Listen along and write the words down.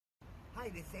Hi,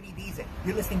 this is Eddie Deezen.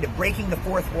 You're listening to Breaking the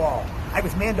Fourth Wall. I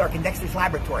was Mandark in Dexter's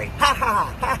Laboratory. Ha ha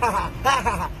ha ha ha ha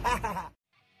ha ha ha.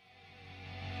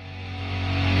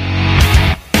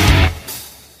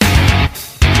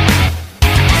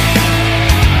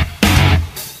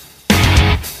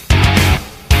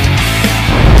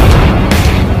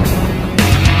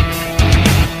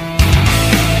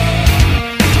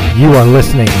 You are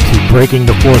listening to Breaking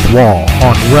the Fourth Wall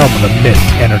on Realm of the Mist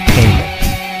Entertainment.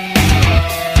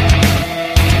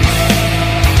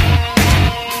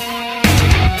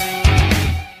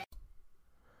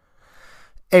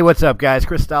 Hey, what's up, guys?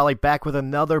 Chris Stolle back with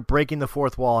another Breaking the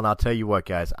Fourth Wall, and I'll tell you what,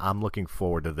 guys, I'm looking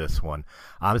forward to this one.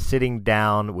 I'm sitting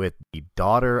down with the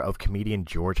daughter of comedian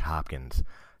George Hopkins.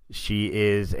 She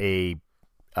is a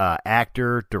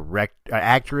actress,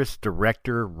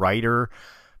 director, writer,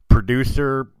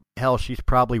 producer. Hell, she's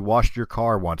probably washed your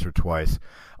car once or twice.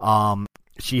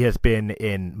 She has been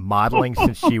in modeling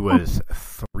since she was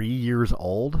 3 years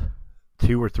old,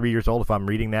 2 or 3 years old, if I'm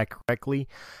reading that correctly.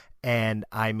 And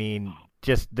I mean,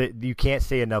 you can't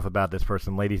say enough about this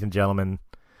person, ladies and gentlemen.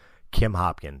 Kim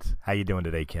Hopkins. How you doing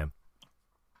today, Kim?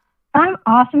 I'm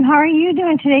awesome. How are you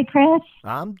doing today, Chris?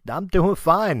 I'm doing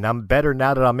fine. I'm better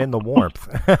now that I'm in the warmth.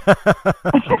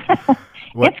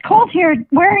 It's cold here.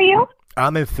 Where are you?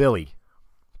 I'm in Philly.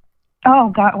 Oh,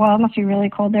 God. Well, it must be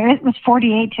really cold there. It was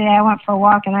 48 today. I went for a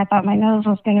walk, and I thought my nose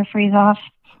was going to freeze off.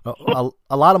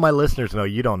 A lot of my listeners know,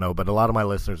 you don't know, but a lot of my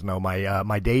listeners know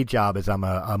my day job is I'm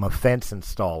a fence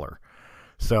installer.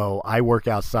 So I work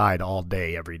outside all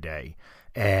day, every day.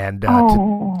 And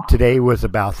today was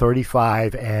about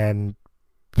 35 and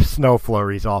snow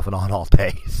flurries off and on all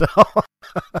day. So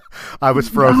I was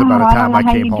frozen by the time I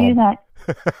came home. I don't know how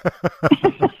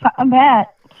you do that. I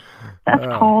bet.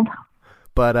 That's cold.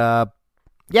 But,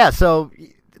 yeah, so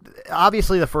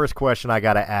obviously the first question I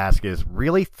got to ask is,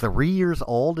 really 3 years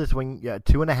old is when,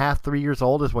 2.5, 3 years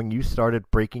old is when you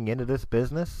started breaking into this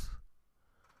business?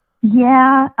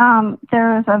 Yeah,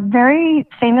 there was a very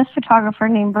famous photographer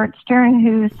named Bert Stern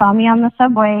who saw me on the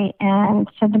subway and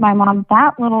said to my mom,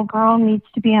 that little girl needs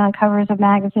to be on covers of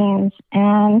magazines.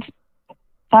 And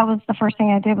that was the first thing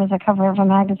I did, was a cover of a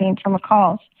magazine for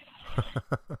McCall's.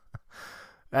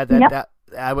 Yep.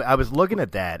 I was looking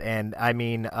at that, and I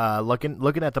mean,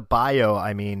 looking at the bio,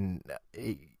 I mean,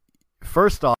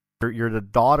 first off, you're the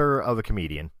daughter of a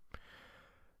comedian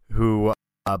who...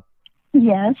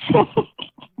 Yes.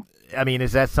 I mean,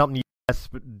 is that something you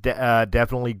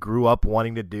definitely grew up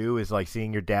wanting to do, is like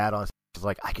seeing your dad on stage,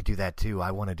 like, I could do that too,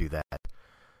 I want to do that?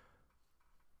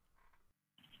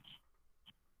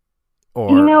 Or...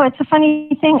 You know, it's a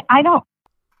funny thing. I don't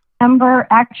remember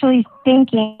actually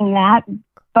thinking that,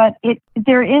 but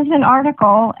there is an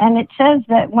article, and it says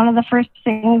that one of the first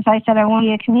things I said, I want to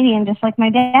be a comedian just like my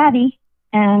daddy.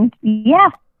 And yeah,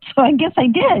 so I guess I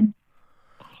did.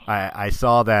 I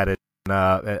saw that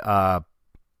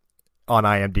on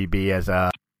IMDb as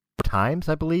Times,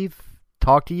 I believe,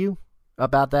 talked to you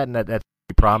about that, and that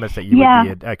you promised that you would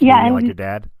be a comedian like your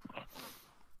dad.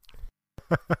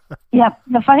 Yep.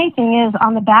 The funny thing is,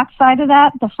 on the back side of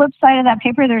that, the flip side of that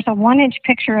paper, there's a 1-inch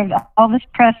picture of Elvis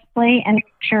Presley and a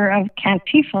picture of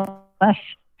Cantinflas.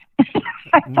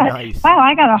 I thought, nice. Wow,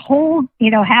 I got a whole,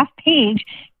 half page.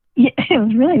 It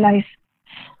was really nice.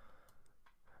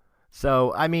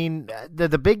 So, I mean,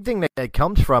 the big thing that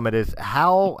comes from it is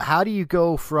how do you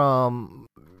go from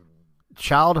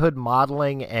childhood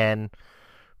modeling and,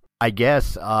 I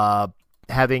guess,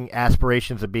 having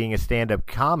aspirations of being a stand-up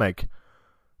comic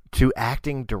to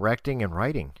acting, directing, and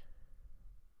writing?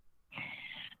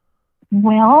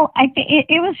 Well, I think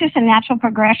it was just a natural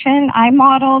progression. I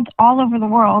modeled all over the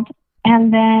world,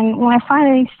 and then when I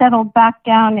finally settled back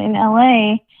down in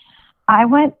LA, I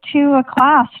went to a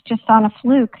class just on a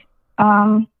fluke.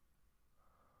 And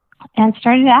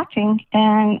started acting,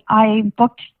 and I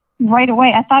booked right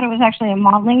away. I thought it was actually a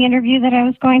modeling interview that I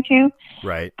was going to,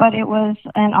 right? But it was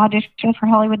an audition for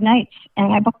Hollywood Nights,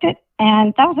 and I booked it,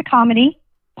 and that was a comedy.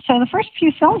 So the first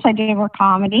few films I did were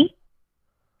comedy.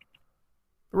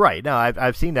 Right. No,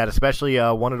 I've seen that, especially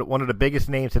one of the biggest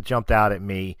names that jumped out at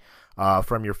me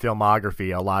from your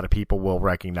filmography. A lot of people will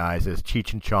recognize as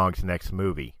Cheech and Chong's next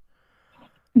movie.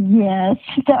 Yes,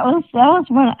 that was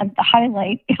one of the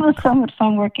highlight. It was so much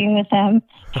fun working with him.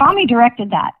 Tommy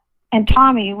directed that, and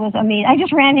Tommy was amazing. I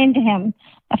just ran into him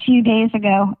a few days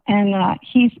ago, and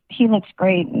he looks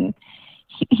great, and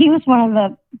he was one of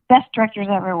the best directors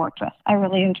I ever worked with. I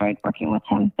really enjoyed working with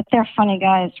him. But they're funny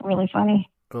guys, really funny.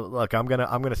 Look, I'm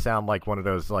gonna sound like one of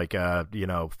those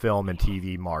film and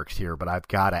TV marks here, but I've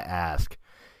got to ask: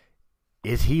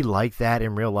 is he like that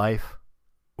in real life,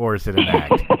 or is it an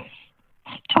act?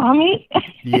 Tommy?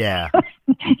 Yeah.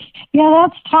 Yeah,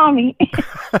 that's Tommy.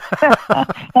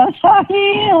 That's how he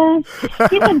is.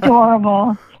 He's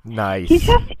adorable. Nice. He's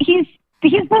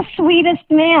the sweetest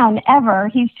man ever.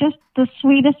 He's just the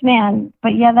sweetest man.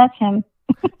 But yeah, that's him.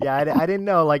 Yeah, I didn't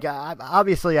know. Like,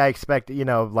 obviously, I expect,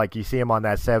 like you see him on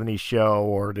that '70s show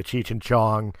or the Cheech and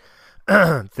Chong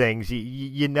things.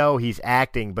 You know he's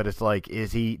acting, but it's like,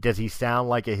 does he sound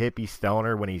like a hippie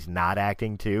stoner when he's not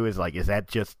acting too? Is that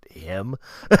just him?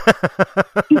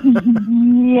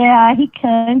 Yeah, he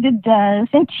kind of does.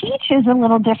 And Cheech is a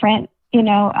little different,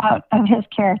 out of his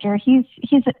character. He's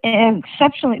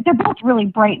exceptionally. They're both really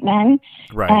bright men,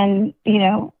 right? And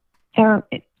they're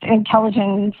intelligent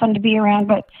and fun to be around.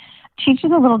 But Cheech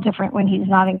is a little different when he's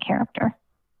not in character.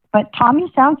 But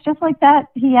Tommy sounds just like that.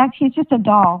 He's just a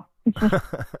doll. He's just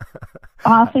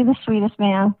honestly the sweetest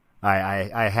man.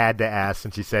 I had to ask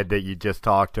since you said that you just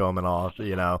talked to him and all,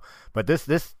 But this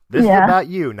is about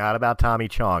you, not about Tommy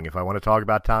Chong. If I want to talk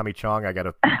about Tommy Chong, I got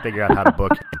to figure out how to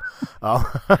book him.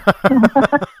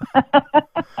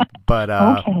 But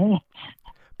okay.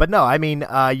 But no, I mean,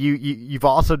 you've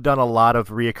also done a lot of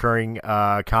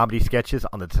reoccurring comedy sketches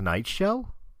on the Tonight Show.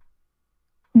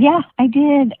 Yeah, I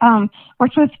did.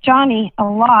 Worked with Johnny a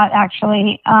lot,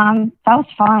 actually. That was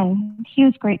fun. He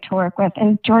was great to work with.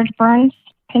 And George Burns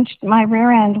pinched my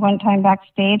rear end one time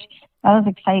backstage. That was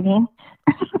exciting.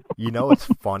 What's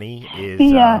funny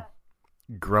is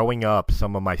growing up,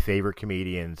 some of my favorite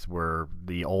comedians were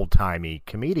the old-timey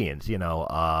comedians,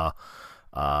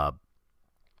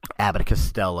 Abbott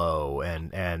Costello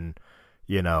and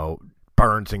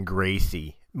Burns and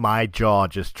Gracie. My jaw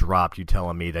just dropped you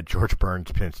telling me that George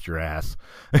Burns pinched your ass.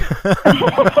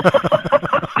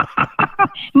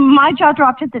 My jaw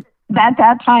dropped at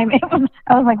that time.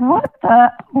 I was like, what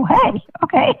the? Hey,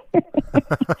 okay.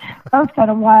 That was kind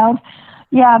of wild.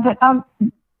 Yeah, but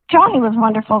Johnny was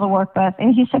wonderful to work with,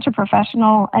 and he's such a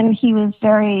professional, and he was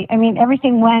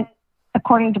everything went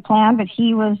according to plan, but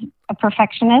he was a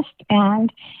perfectionist,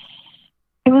 and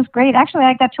it was great. Actually,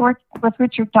 I got to work with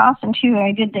Richard Dawson, too.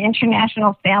 I did the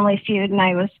International Family Feud, and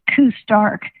I was Koo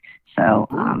Stark. So,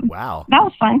 wow. That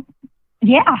was fun.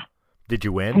 Yeah. Did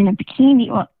you win? In a bikini.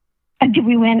 Well, did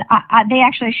we win? They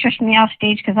actually shushed me off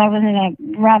stage because I was in a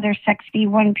rather sexy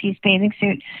one-piece bathing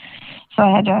suit. So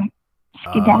I had to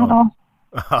skedaddle.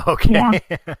 Okay. Yeah.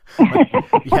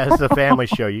 Yeah, it's a family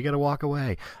show. You got to walk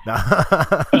away.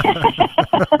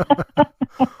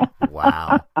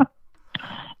 Wow.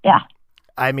 Yeah.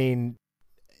 I mean,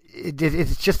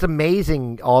 it's just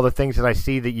amazing all the things that I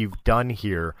see that you've done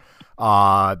here.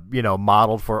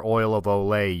 Modeled for Oil of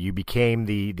Olay, you became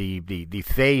the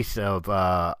face of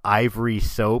Ivory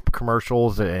soap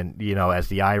commercials, and as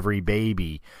the Ivory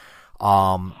Baby.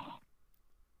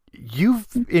 You've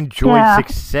enjoyed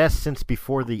success since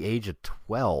before the age of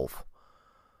 12.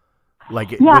 I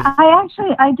did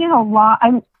a lot.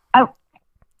 Go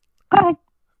ahead.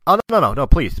 Oh no,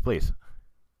 please.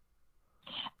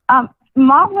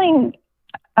 Modeling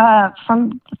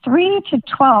from 3 to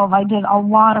 12, I did a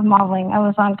lot of modeling. I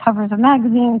was on covers of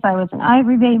magazines. I was an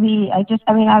Ivory Baby. I did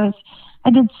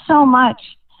so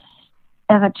much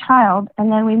as a child, and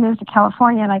then we moved to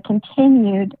California, and I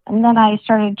continued, and then I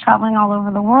started traveling all over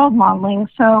the world modeling.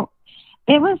 So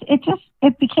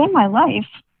it became my life.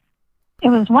 It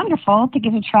was wonderful to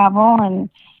get to travel and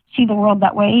see the world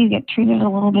that way. You get treated a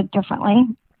little bit differently,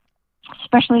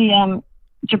 especially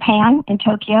Japan and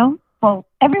Tokyo. Well,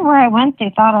 everywhere I went,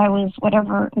 they thought I was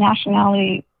whatever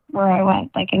nationality where I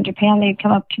went. Like in Japan, they'd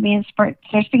come up to me and start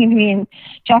speaking to me in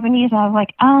Japanese, and I was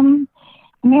like,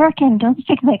 American, don't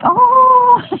speak. Like,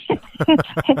 oh,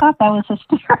 I thought that was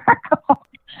hysterical.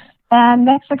 And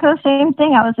Mexico, same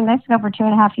thing. I was in Mexico for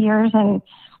 2.5 years, and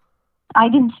I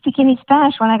didn't speak any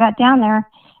Spanish when I got down there,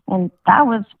 and that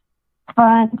was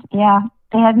fun. Yeah,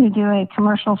 they had me do a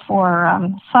commercial for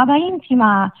Saba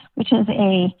Intima, which is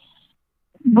a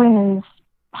women's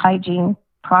hygiene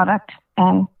product.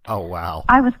 And oh, wow.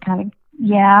 I was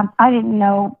I didn't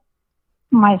know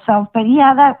myself, but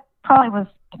yeah, that probably was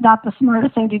not the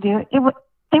smartest thing to do.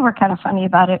 They were kind of funny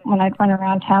about it when I'd run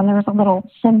around town. There was a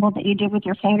little symbol that you did with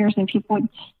your fingers, and people would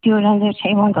do it under the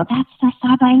table and go, "That's the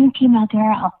Saba Intima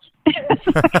girl."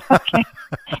 Okay.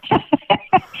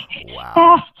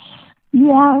 Wow.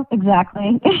 Yeah,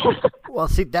 exactly. Well,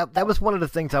 see, that was one of the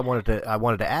things I wanted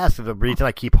to ask. The reason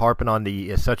I keep harping on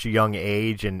the such a young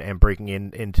age and breaking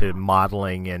into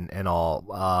modeling and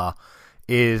all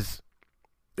is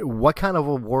what kind of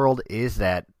a world is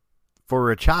that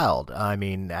for a child? I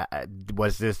mean,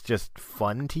 was this just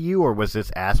fun to you, or was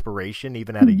this aspiration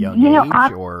even at a young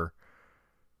age? Or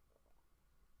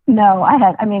No,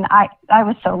 I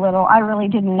was so little. I really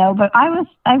didn't know, but I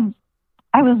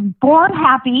was born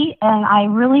happy and I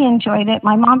really enjoyed it.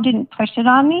 My mom didn't push it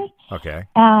on me. Okay.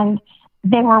 And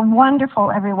they were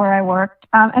wonderful everywhere I worked.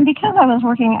 And because I was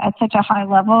working at such a high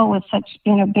level with such,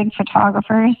 big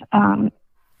photographers,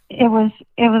 it was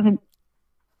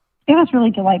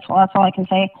really delightful. That's all I can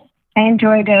say. I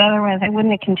enjoyed it. Otherwise, I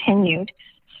wouldn't have continued.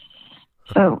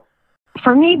 So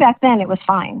for me back then, it was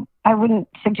fine. I wouldn't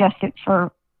suggest it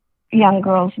for young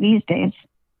girls these days.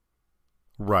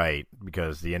 Right,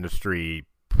 because the industry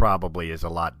probably is a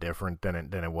lot different than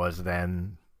it was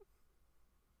then.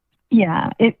 Yeah,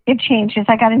 it changed. As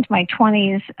I got into my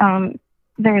 20s,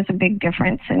 there was a big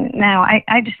difference. And now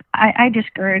I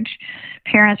discourage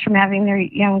parents from having their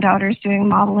young daughters doing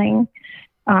modeling.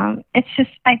 It's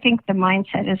just, I think the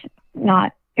mindset is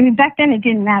not, back then it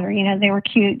didn't matter. They were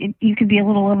cute. You could be a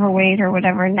little overweight or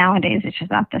whatever. Nowadays, it's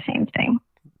just not the same thing.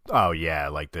 Oh yeah,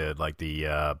 like the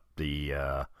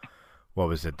what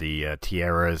was it? The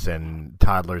tiaras and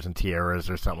toddlers and tiaras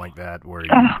or something like that.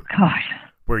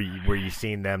 Where you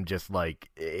seen them just like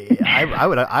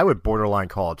I would borderline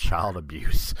call it child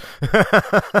abuse.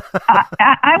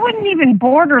 I wouldn't even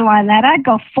borderline that. I'd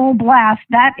go full blast.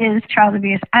 That is child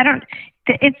abuse.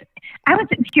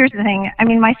 Here's the thing.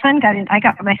 I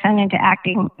got my son into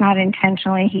acting, not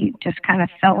intentionally. He just kind of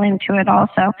fell into it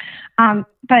also.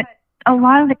 But a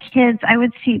lot of the kids, I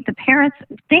would see the parents,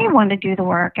 they want to do the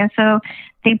work. And so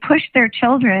they push their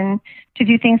children to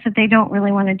do things that they don't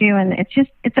really want to do. And it's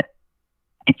just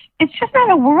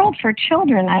not a world for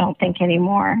children, I don't think,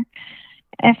 anymore.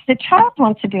 If the child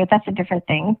wants to do it, that's a different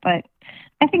thing. But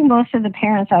I think most of the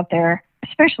parents out there,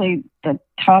 especially the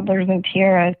toddlers and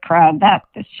tiara crowd, that's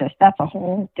a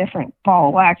whole different ball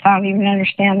of wax. I don't even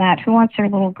understand that. Who wants their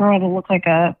little girl to look like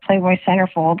a Playboy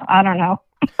centerfold? I don't know.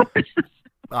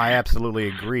 I absolutely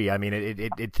agree.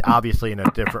 It's obviously in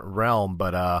a different realm,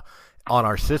 but on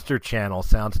our sister channel,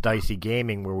 Sounds Dicey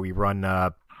Gaming, where we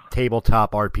run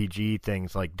tabletop RPG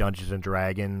things like Dungeons and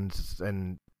Dragons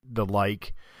and the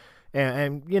like,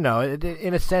 and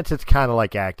in a sense, it's kind of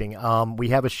like acting. We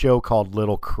have a show called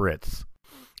Little Crits,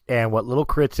 and what Little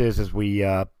Crits is we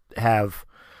have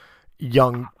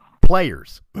young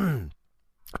players.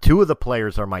 Two of the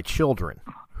players are my children,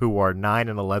 who are 9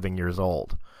 and 11 years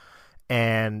old.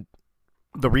 And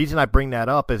the reason I bring that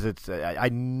up is I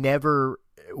never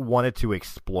wanted to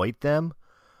exploit them.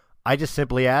 I just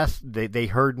simply asked, they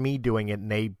heard me doing it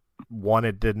and they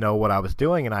wanted to know what I was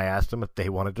doing, and I asked them if they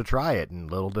wanted to try it.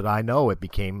 And little did I know it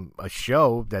became a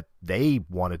show that they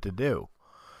wanted to do.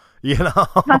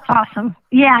 That's awesome.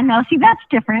 Yeah, no, see, that's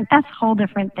different. That's a whole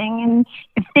different thing. And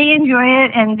if they enjoy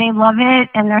it and they love it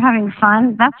and they're having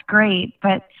fun, that's great.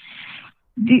 But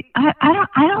I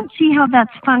don't see how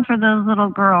that's fun for those little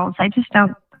girls. I just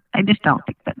don't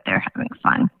think that they're having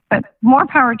fun. But more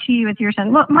power to you with your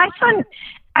son. Look, my son,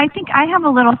 I think I have a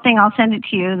little thing, I'll send it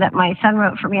to you, that my son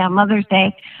wrote for me on Mother's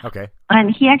Day. Okay.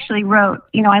 And he actually wrote,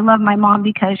 I love my mom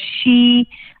because she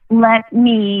let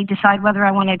me decide whether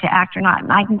I wanted to act or not,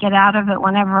 and I can get out of it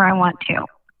whenever I want to.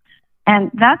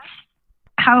 And that's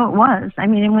how it was.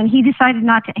 And when he decided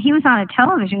not to, he was on a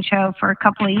television show for a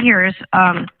couple of years,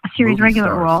 a series Movie regular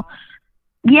stars. role.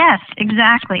 Yes,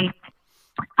 exactly.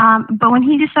 But when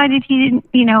he decided he didn't,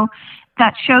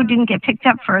 that show didn't get picked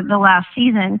up for the last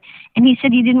season, and he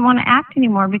said he didn't want to act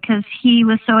anymore because he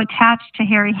was so attached to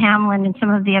Harry Hamlin and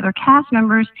some of the other cast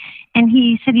members, and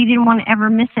he said he didn't want to ever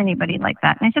miss anybody like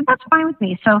that. And I said, that's fine with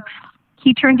me. So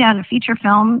he turned down a feature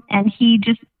film, and he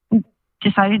just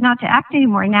decided not to act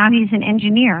anymore. Now he's an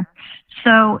engineer.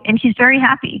 So, and he's very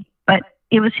happy, but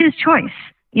it was his choice.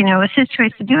 It was his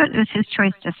choice to do it. It was his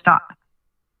choice to stop.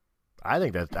 I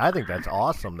think that's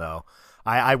awesome, though.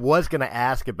 I was going to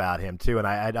ask about him too, and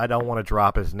I don't want to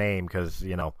drop his name because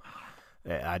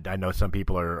I know some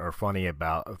people are funny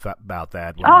about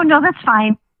that. Oh no, that's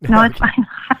fine. No, it's fine.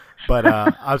 But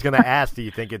I was going to ask, do you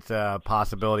think it's a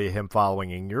possibility of him following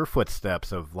in your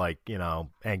footsteps of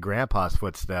and Grandpa's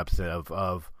footsteps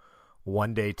of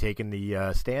one day taking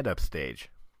the stand-up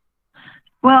stage?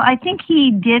 Well, I think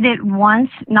he did it once,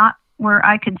 not where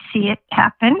I could see it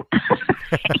happen.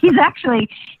 He's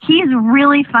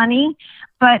really funny,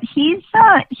 but he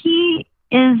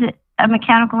is a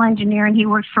mechanical engineer and he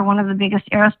works for one of the biggest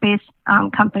aerospace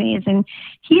companies, and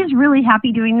he's really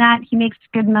happy doing that. He makes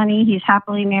good money. He's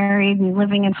happily married and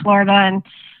living in Florida, and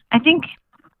I think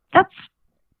that's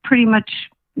pretty much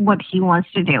what he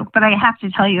wants to do. But I have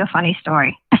to tell you a funny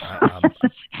story.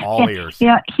 All ears.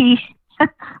 Yeah, he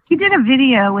did a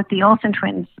video with the Olsen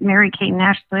twins, Mary-Kate and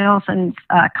Ashley Olsen's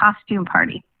costume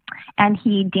party. And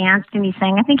he danced and he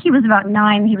sang. I think he was about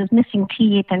 9. He was missing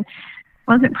teeth. And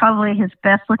wasn't probably his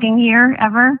best looking year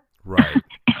ever. Right.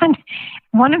 And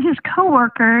one of his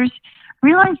coworkers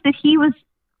realized that he was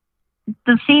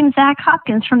the same Zach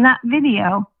Hopkins from that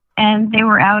video. And they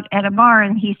were out at a bar,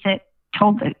 and he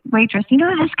told the waitress, you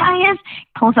know who this guy is?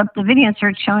 Pulls up the video and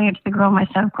starts showing it to the girl. My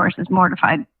son, of course, is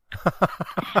mortified.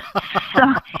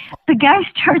 So the guy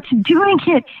starts doing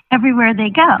it everywhere they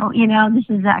go. You know, this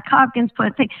is Zach Hopkins.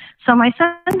 So my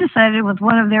son decided with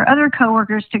one of their other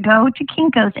coworkers to go to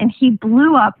Kinko's, and he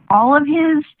blew up all of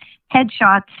his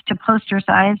headshots to poster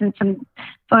size and some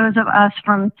photos of us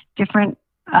from different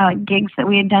gigs that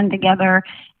we had done together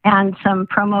and some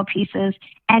promo pieces.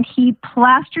 And he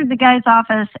plastered the guy's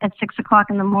office at 6 o'clock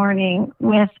in the morning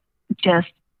with just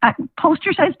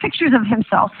poster size pictures of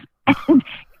himself and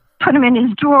put them in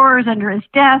his drawers, under his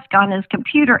desk, on his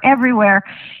computer, everywhere,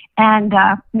 and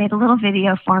made a little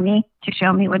video for me to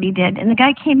show me what he did. And the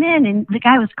guy came in, and the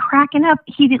guy was cracking up.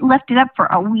 He left it up for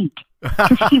a week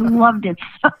because he loved it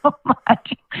so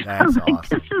much. That's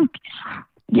awesome.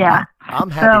 Yeah. I'm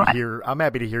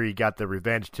happy to hear he got the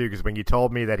revenge too, because when you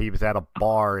told me that he was at a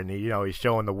bar and he's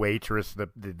showing the waitress the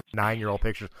 9-year-old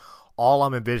pictures, all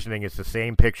I'm envisioning is the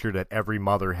same picture that every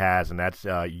mother has, and that's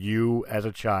you as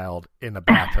a child in the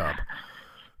bathtub.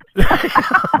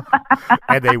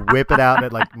 And they whip it out,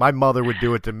 and like my mother would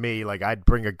do it to me. Like I'd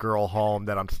bring a girl home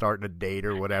that I'm starting to date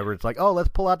or whatever. It's like, oh, let's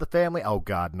pull out the family. Oh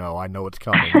God, no, I know it's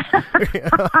coming.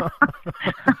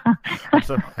 I'm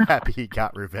so happy he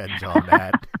got revenge on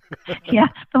that. Yeah,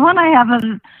 the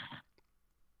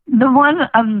one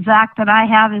of Zach that I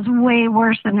have is way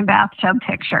worse than a bathtub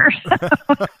picture.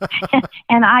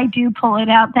 And I do pull it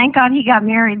out. Thank God he got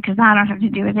married, because now I don't have to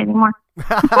do it anymore.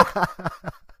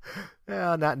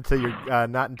 Yeah,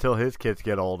 not until his kids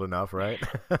get old enough, right?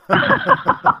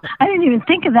 I didn't even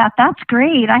think of that. That's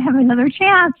great. I have another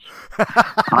chance.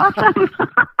 Awesome.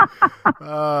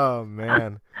 Oh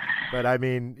man. But I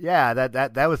mean, yeah,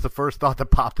 that was the first thought that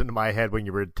popped into my head when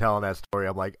you were telling that story.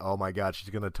 I'm like, oh my God, she's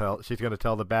gonna tell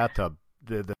the bathtub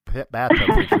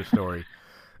picture story.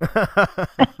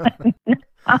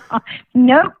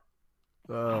 Nope.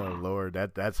 Oh Lord,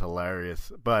 that's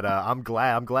hilarious. But I'm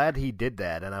glad he did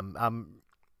that, and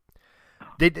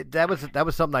that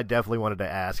was something I definitely wanted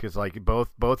to ask. Is like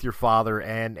both your father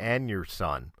and your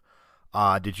son.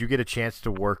 Did you get a chance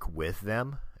to work with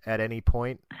them at any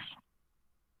point?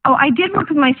 Oh, I did work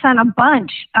with my son a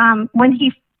bunch.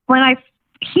 He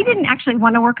didn't actually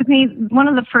want to work with me. One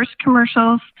of the first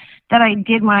commercials that I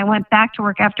did when I went back to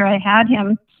work after I had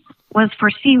him was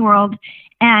for SeaWorld.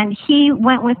 And he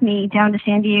went with me down to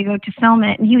San Diego to film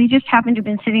it. And he just happened to have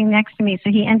been sitting next to me. So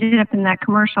he ended up in that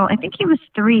commercial. I think he was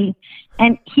 3.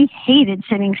 And he hated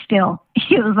sitting still.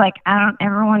 He was like, I don't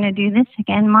ever want to do this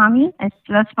again, Mommy. I said,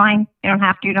 that's fine. You don't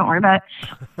have to. Don't worry about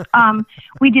it.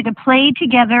 We did a play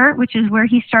together, which is where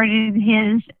he started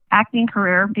his acting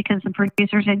career, because the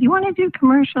producer said, you want to do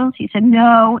commercials? He said,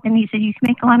 no. And he said, you can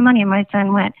make a lot of money. And my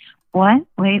son went, what?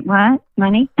 Wait, what?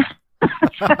 Money?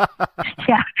 So,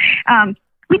 yeah.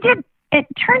 We did. It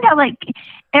turned out like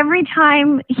every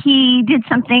time he did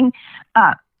something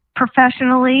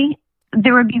professionally,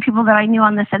 there would be people that I knew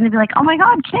on the set, and they'd be like, oh my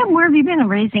God, Kim, where have you been? And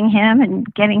raising him and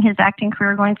getting his acting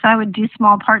career going. So I would do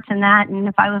small parts in that. And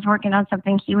if I was working on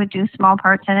something, he would do small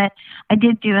parts in it. I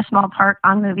did do a small part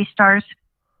on Movie Stars.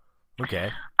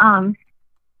 Okay.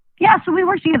 Yeah, so we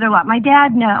worked together a lot. My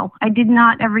dad, no. I did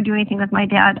not ever do anything with my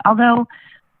dad. Although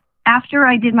after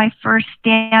I did my first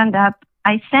stand-up,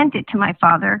 I sent it to my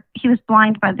father. He was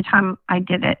blind by the time I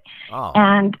did it. Oh.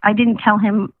 And I didn't tell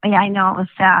him. Yeah, I know, it was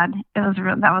sad. That was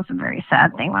a very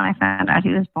sad thing when I found out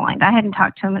he was blind. I hadn't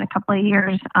talked to him in a couple of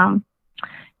years. And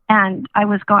I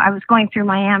was going through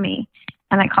Miami,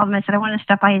 and I called him. I said, I want to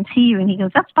stop by and see you. And he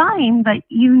goes, that's fine, but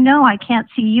I can't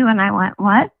see you. And I went,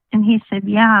 what? And he said,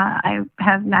 yeah, I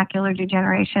have macular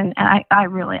degeneration. And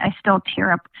I still tear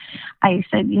up. I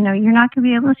said, you're not going to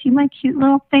be able to see my cute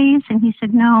little face. And he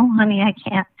said, no, honey, I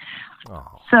can't.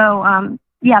 Oh. So,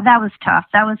 yeah, that was tough.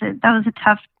 That was a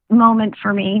tough moment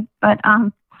for me. But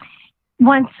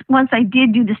once I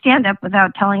did do the stand-up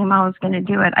without telling him I was going to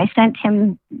do it, I sent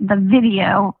him the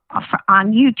video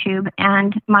on YouTube,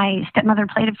 and my stepmother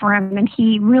played it for him, and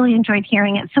he really enjoyed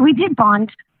hearing it. So we did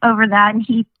bond over that, and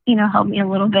he, helped me a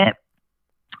little bit.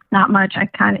 Not much.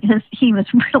 He was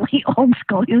really old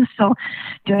school. He was still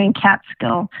doing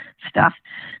Catskill stuff.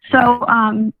 So,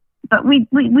 but we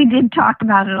did talk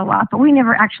about it a lot, but we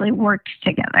never actually worked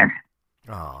together.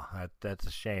 Oh, that's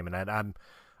a shame, and I'm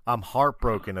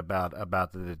heartbroken about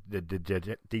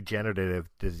the degenerative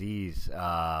disease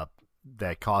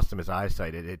that cost him his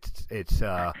eyesight. It's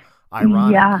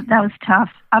ironic. Yeah, that was tough.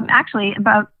 Actually,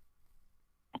 about.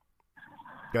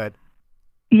 Go ahead.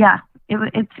 yeah, it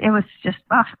was just.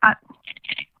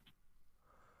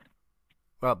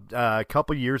 Well, a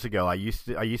couple years ago, I used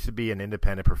to be an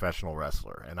independent professional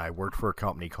wrestler, and I worked for a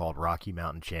company called Rocky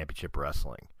Mountain Championship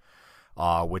Wrestling,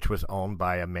 which was owned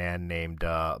by a man named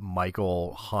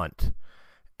Michael Hunt,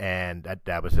 and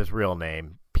that was his real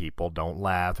name. People, don't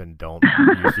laugh and don't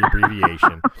use the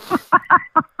abbreviation.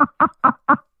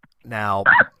 Now,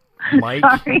 Mike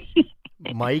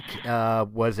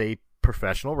was a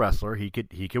professional wrestler. He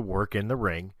could work in the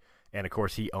ring, and of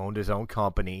course, he owned his own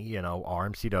company,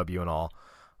 RMCW and all.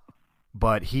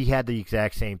 But he had the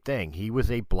exact same thing. He was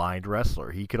a blind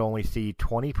wrestler. He could only see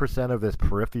 20% of his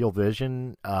peripheral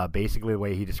vision. Basically, the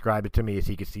way he described it to me is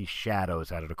he could see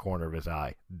shadows out of the corner of his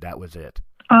eye. That was it.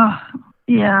 Oh,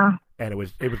 yeah. And it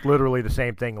was literally the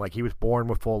same thing. Like, he was born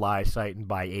with full eyesight, and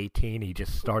by 18, he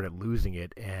just started losing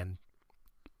it, and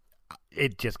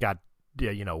it just got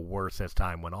worse as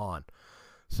time went on.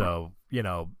 So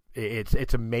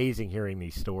it's amazing hearing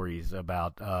these stories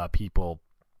about people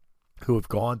who have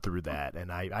gone through that,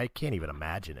 and I can't even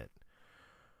imagine it.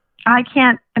 I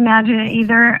can't imagine it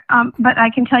either. But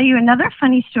I can tell you another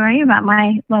funny story about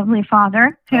my lovely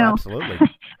father, who absolutely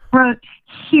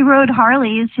rode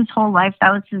Harleys his whole life.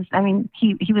 That was his. I mean,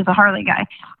 he was a Harley guy.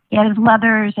 He had his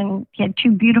leathers, and he had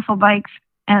 2 beautiful bikes.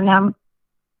 And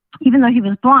even though he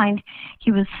was blind,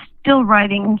 he was still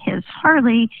riding his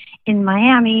Harley in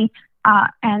Miami,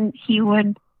 and he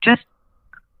would just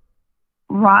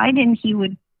ride, and he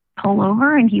would pull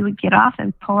over, and he would get off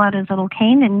and pull out his little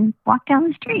cane and walk down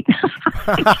the street.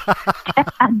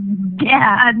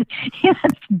 Dad,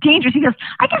 that's dangerous. He goes,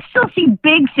 I can still see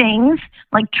big things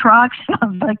like trucks. And I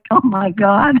was like, oh my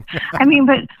God. I mean,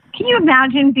 but can you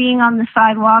imagine being on the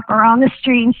sidewalk or on the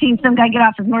street and seeing some guy get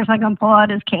off his motorcycle and pull out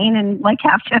his cane and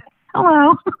have to,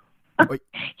 hello?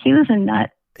 He was a nut.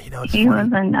 He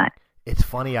was a nut. It's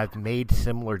funny. I've made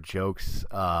similar jokes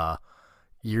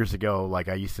years ago. Like,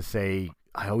 I used to say,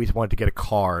 I always wanted to get a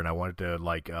car, and I wanted to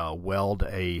weld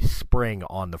a spring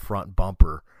on the front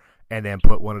bumper and then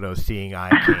put one of those seeing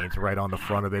eye canes right on the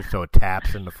front of it so it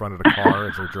taps in the front of the car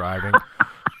as they're driving.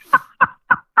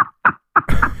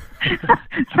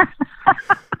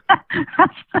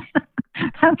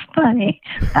 That's funny.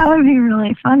 That would be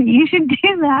really funny. You should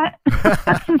do that.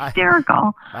 That's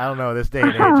hysterical. I don't know. This day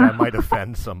and age, I might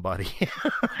offend somebody.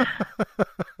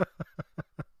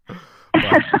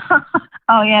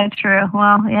 Oh yeah, true.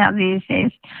 Well, yeah, these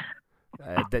days.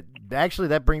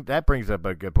 That brings up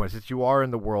a good point. Since you are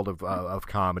in the world of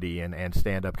comedy and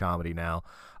stand-up comedy now,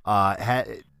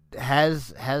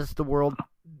 has the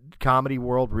comedy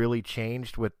world really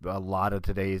changed with a lot of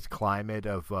today's climate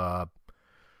of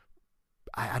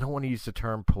I don't want to use the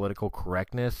term political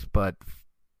correctness, but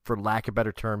for lack of a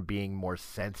better term, being more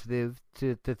sensitive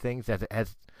to things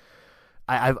as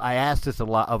I asked this a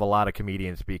lot of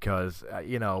comedians because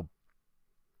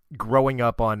growing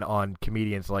up on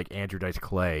comedians like Andrew Dice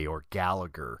Clay or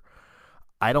Gallagher,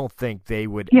 I don't think they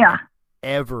would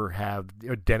ever have,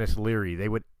 or Dennis Leary. They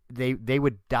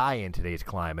would die in today's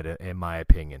climate, in my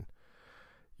opinion.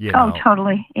 Oh,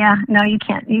 totally. Yeah. No, you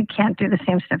can't do the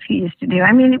same stuff he used to do.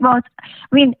 I mean,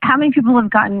 how many people have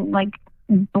gotten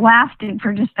blasted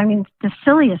for just, the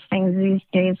silliest things these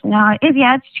days? Now,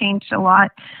 it's changed a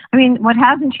lot. I mean, what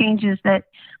hasn't changed is that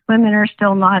women are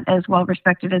still not as well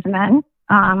respected as men.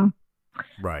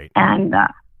 Right. And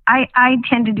I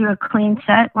tend to do a clean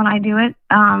set when I do it.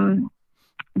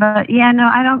 But yeah, no,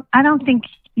 I don't think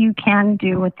you can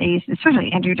do what they used to, especially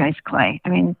Andrew Dice Clay. I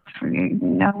mean,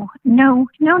 no.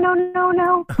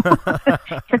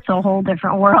 It's a whole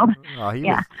different world. He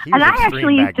was and I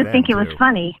actually used to think it was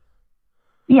funny.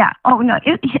 Yeah. Oh no,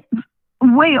 it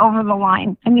way over the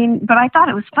line. I mean, but I thought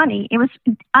it was funny. It was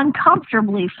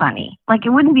uncomfortably funny. Like, it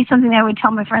wouldn't be something I would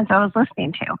tell my friends I was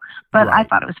listening to, but right. I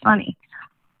thought it was funny.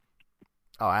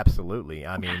 Oh, absolutely.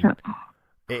 I mean,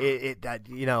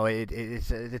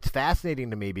 it's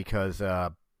fascinating to me because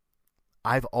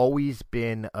I've always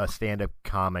been a stand-up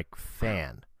comic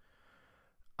fan.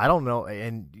 I don't know,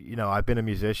 and I've been a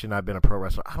musician, I've been a pro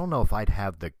wrestler. I don't know if I'd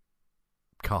have the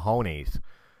cojones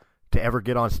to ever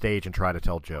get on stage and try to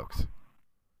tell jokes.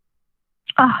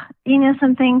 You know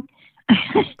something?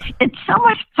 It's so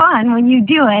much fun when you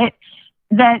do it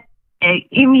that, I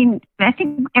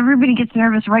think everybody gets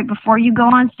nervous right before you go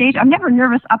on stage. I'm never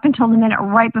nervous up until the minute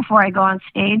right before I go on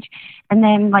stage. And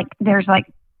then there's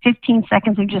 15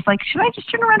 seconds of just should I just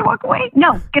turn around and walk away?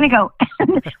 No, gonna go.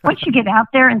 Once you get out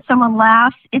there and someone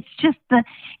laughs, it's the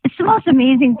most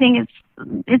amazing thing.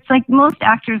 It's like most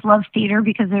actors love theater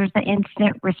because there's the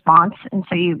instant response. And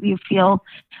so you feel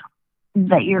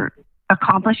that you're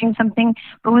accomplishing something.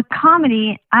 But with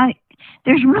comedy,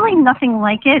 there's really nothing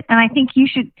like it. And I think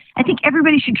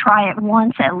everybody should try it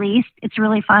once at least. It's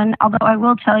really fun. Although I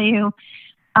will tell you,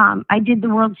 I did the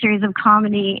World Series of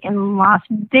Comedy in Las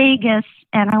Vegas,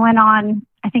 and I went on,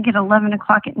 I think at 11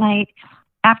 o'clock at night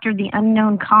after the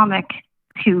unknown comic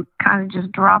who kind of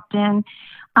just dropped in.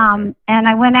 And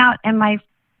I went out, and my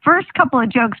first couple of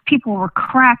jokes, people were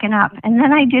cracking up. And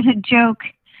then I did a joke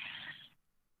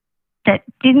that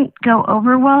didn't go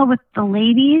over well with the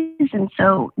ladies. And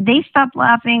so they stopped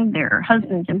laughing. Their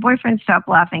husbands and boyfriends stopped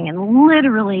laughing. And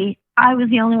literally, I was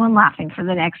the only one laughing for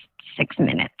the next 6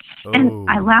 minutes. Oh. And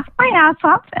I laughed my ass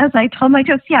off as I told my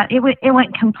jokes. Yeah, it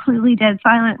went completely dead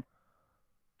silent.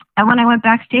 And when I went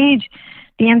backstage,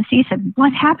 the MC said,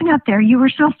 "What happened out there? You were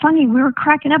so funny. We were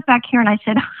cracking up back here." And I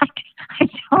said, I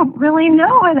don't really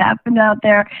know what happened out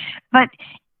there. But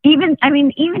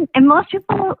and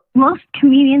most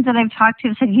comedians that I've talked to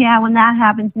have said, yeah, when that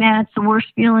happens, man, it's the worst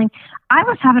feeling. I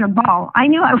was having a ball. I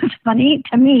knew I was funny,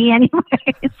 to me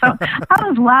anyway. So I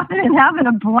was laughing and having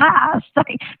a blast.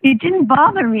 It didn't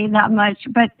bother me that much,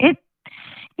 but it's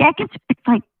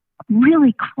like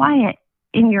really quiet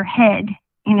in your head,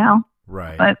 you know?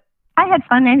 Right. But I had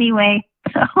fun anyway.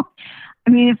 So, I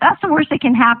mean, if that's the worst that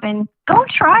can happen, go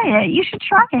try it. You should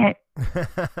try it.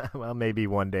 Well, maybe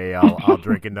one day I'll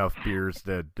drink enough beers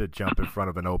to jump in front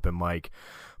of an open mic.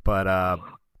 But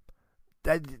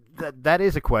that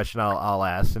is a question I'll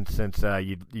ask since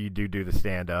you do the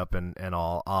stand up and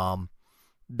all.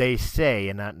 They say,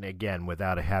 and not again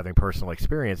without having personal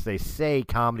experience, they say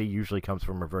comedy usually comes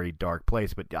from a very dark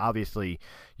place. But obviously,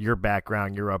 your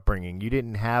background, your upbringing, you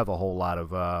didn't have a whole lot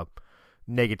of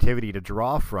negativity to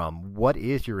draw from. What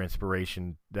is your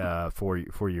inspiration for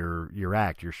your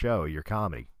act, your show, your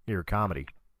comedy?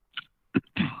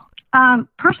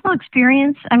 Personal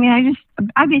experience. I mean,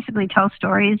 I basically tell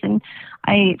stories, and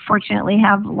I fortunately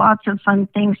have lots of fun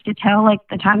things to tell, like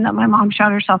the time that my mom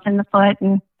shot herself in the foot,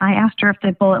 and I asked her if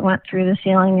the bullet went through the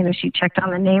ceiling and if she checked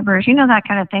on the neighbors, that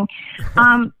kind of thing.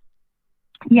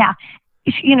 Yeah,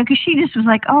 because she just was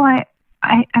like, "Oh, I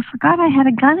forgot I had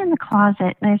a gun in the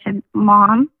closet." And I said,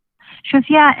 "Mom?" She goes,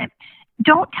 "Yeah,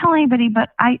 don't tell anybody, but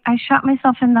I shot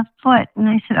myself in the foot." And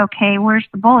I said, "Okay, where's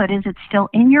the bullet? Is it still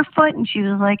in your foot?" And she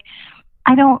was like,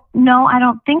 "I don't know. I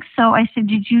don't think so." I said,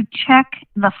 "Did you check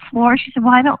the floor?" She said,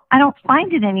 "Well, I don't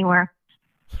find it anywhere."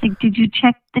 I said, "Did you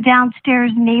check the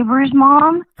downstairs neighbors,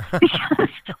 Mom? Because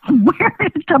where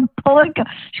did the bullet go?"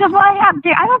 She goes, "Well, I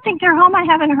don't think they're home. I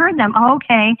haven't heard them." "Oh,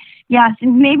 okay. Yes,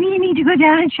 maybe you need to go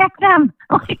down and check them."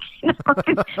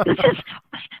 This is,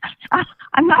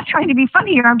 I'm not trying to be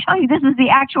funny here. I'm telling you, this is the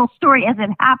actual story as it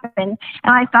happened.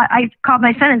 And I called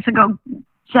my son and said,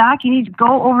 "Zach, you need to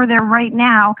go over there right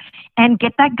now and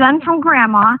get that gun from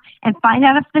Grandma and find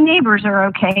out if the neighbors are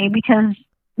okay, because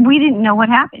we didn't know what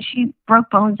happened." She broke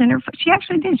bones in her foot. She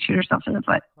actually did shoot herself in the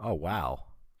foot. Oh, wow.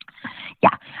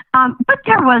 Yeah. But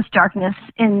there was darkness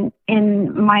in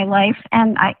my life,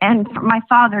 and my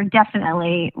father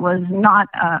definitely was not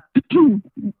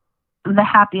the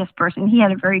happiest person. He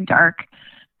had a very dark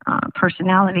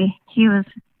personality. He was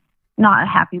not a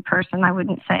happy person, I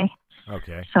wouldn't say.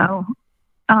 Okay. So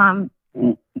I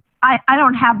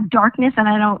don't have darkness,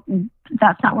 and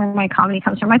that's not where my comedy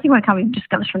comes from. I think my comedy just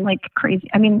comes from like crazy.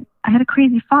 I mean, I had a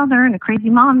crazy father and a crazy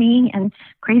mommy and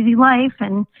crazy life,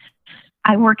 and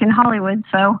I work in Hollywood,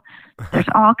 so there's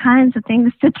all kinds of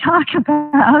things to talk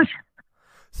about.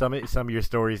 Some of your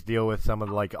stories deal with some of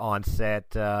the like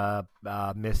on-set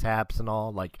mishaps and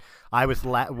all. Like I was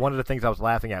one of the things I was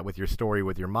laughing at with your story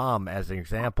with your mom as an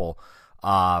example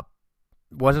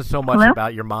wasn't so much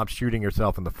about your mom shooting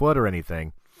herself in the foot or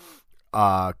anything.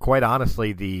 Quite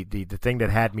honestly, the thing that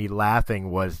had me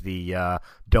laughing was the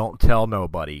 "don't tell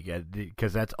nobody,"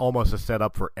 because that's almost a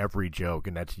setup for every joke,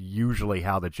 and that's usually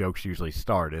how the jokes usually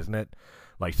start, isn't it?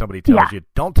 Like somebody tells you,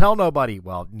 "Don't tell nobody."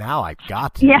 Well, now I've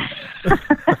got to. Yeah.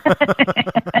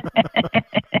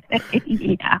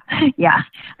 Yeah.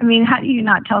 I mean, how do you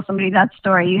not tell somebody that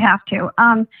story? You have to.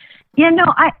 Yeah.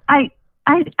 No, I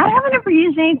haven't ever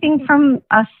used anything from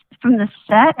the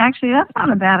set. Actually, that's not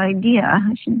a bad idea.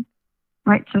 I should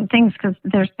write some things, because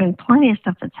there's been plenty of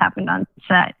stuff that's happened on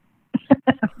set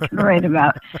to write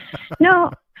about.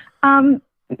 No, I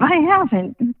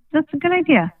haven't. That's a good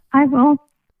idea. I will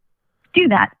do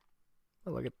that.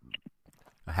 Look at,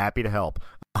 happy to help.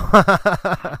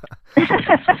 But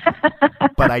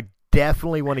I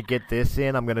definitely want to get this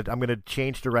in. I'm gonna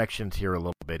change directions here a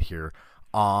little bit here.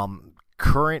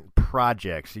 Current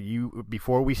projects.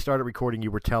 Before we started recording,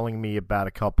 you were telling me about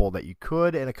a couple that you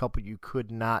could and a couple you could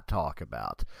not talk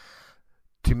about.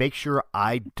 To make sure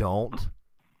I don't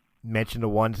mention the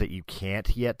ones that you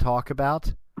can't yet talk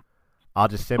about, I'll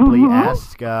just simply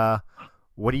ask,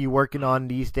 what are you working on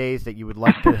these days that you would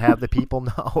like to have the people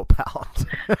know about?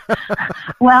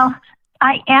 Well,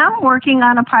 I am working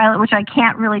on a pilot, which I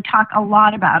can't really talk a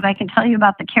lot about. I can tell you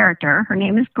about the character. Her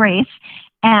name is Grace,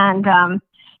 and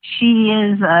she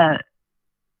owns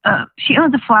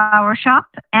a flower shop,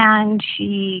 and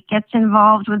she gets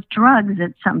involved with drugs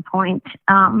at some point.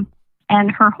 And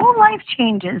her whole life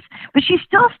changes, but she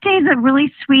still stays a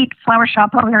really sweet flower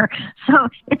shop owner. So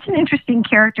it's an interesting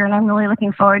character, and I'm really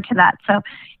looking forward to that. So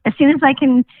as soon as I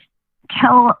can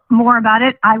tell more about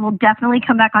it, I will definitely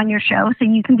come back on your show so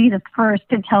you can be the first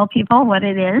to tell people what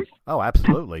it is. Oh,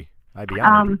 absolutely. I'd be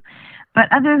honored. But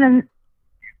other than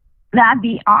that'd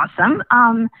be awesome.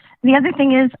 The other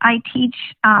thing is I teach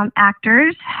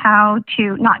actors how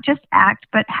to not just act,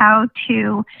 but how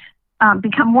to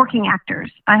become working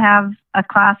actors. I have a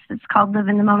class that's called Live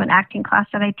in the Moment Acting class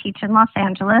that I teach in Los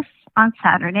Angeles on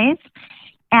Saturdays.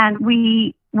 And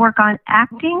we work on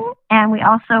acting, and we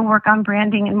also work on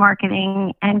branding and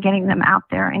marketing and getting them out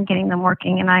there and getting them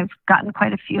working. And I've gotten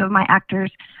quite a few of my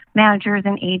actors, managers,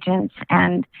 and agents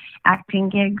and acting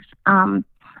gigs. And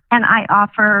I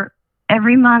offer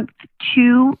every month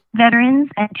 2 veterans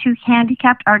and 2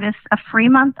 handicapped artists a free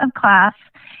month of class.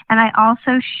 And I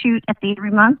also shoot at the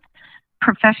every month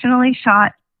professionally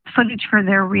shot footage for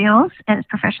their reels, and it's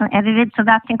professionally edited, so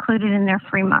that's included in their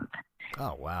free month.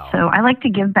 Oh, wow. So I like to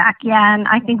give back, and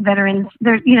I think veterans,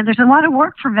 there's a lot of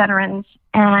work for veterans,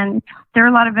 and there are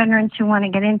a lot of veterans who want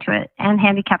to get into it, and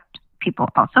handicapped people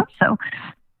also, so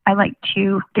I like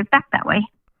to give back that way.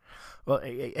 Well,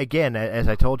 again, as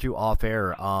I told you off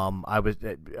air, I was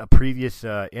at a previous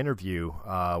interview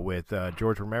with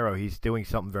George Romero. He's doing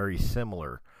something very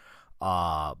similar,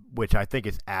 which I think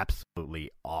is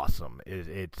absolutely awesome.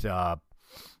 It's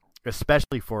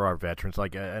especially for our veterans,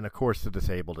 like, and of course the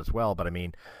disabled as well. But I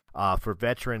mean, for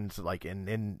veterans, like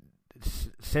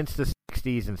since the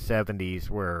 60s and 70s,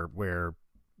 where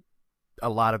a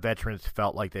lot of veterans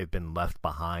felt like they've been left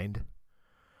behind.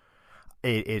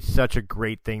 It's such a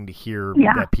great thing to hear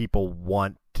that people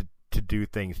want to do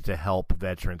things to help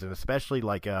veterans, and especially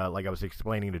like I was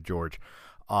explaining to George,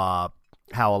 how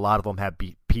a lot of them have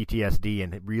PTSD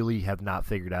and really have not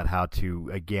figured out how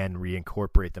to again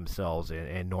reincorporate themselves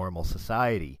in normal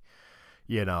society.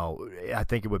 You know, I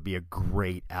think it would be a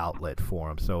great outlet for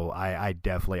them. So I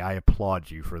definitely applaud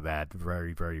you for that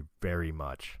very, very, very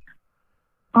much.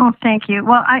 Oh, thank you.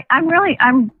 Well,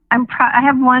 I'm proud. I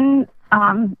have one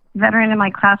veteran in my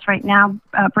class right now,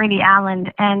 Brady Allen,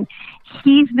 and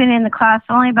he's been in the class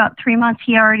only about 3 months.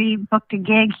 He already booked a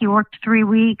gig. He worked 3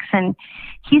 weeks, and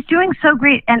he's doing so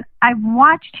great. And I've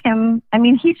watched him. I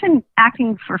mean, he's been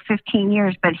acting for 15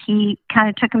 years, but he kind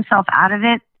of took himself out of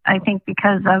it, I think,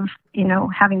 because of,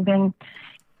 having been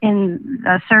in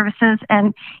services.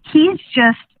 And he's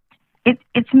just,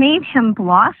 it's made him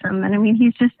blossom. And I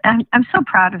mean, I'm so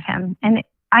proud of him. And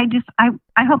I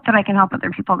hope that I can help other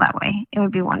people that way. It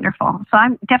would be wonderful. So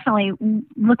I'm definitely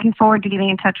looking forward to getting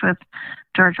in touch with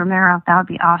George Romero. That would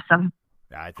be awesome.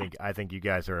 I think you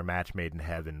guys are a match made in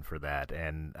heaven for that,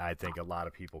 and I think a lot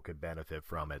of people could benefit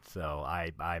from it. So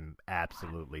I'm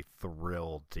absolutely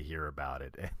thrilled to hear about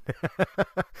it,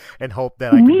 and hope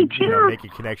that I can make a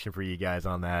connection for you guys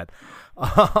on that.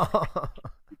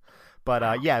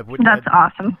 But yeah, that's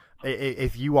awesome.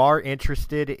 If you are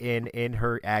interested in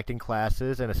her acting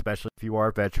classes, and especially if you are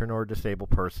a veteran or a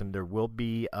disabled person, there will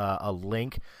be a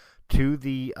link to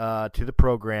the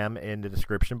program in the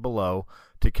description below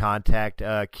to contact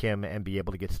Kim and be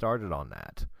able to get started on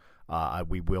that.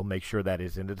 We will make sure that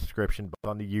is in the description,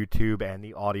 both on the YouTube and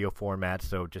the audio format.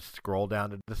 So just scroll down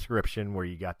to the description where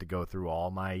you got to go through all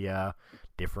my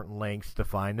different links to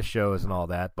find the shows and all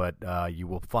that. But you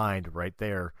will find right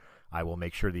there. I will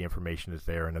make sure the information is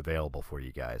there and available for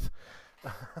you guys.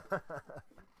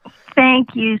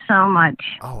 Thank you so much.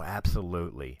 Oh,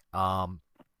 absolutely.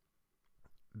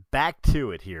 Back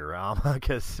to it here,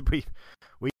 because we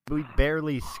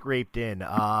barely scraped in.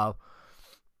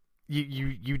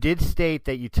 You did state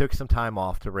that you took some time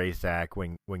off to raise Zach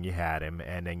when you had him,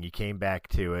 and then you came back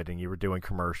to it, and you were doing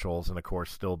commercials, and of course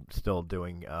still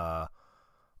doing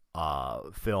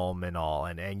film and all,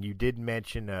 and you did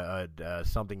mention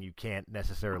something you can't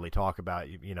necessarily talk about,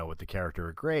 with the character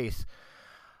of Grace.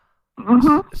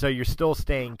 Mm-hmm. So you're still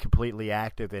staying completely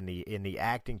active in the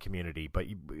acting community, but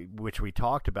which we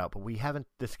talked about, but we haven't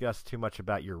discussed too much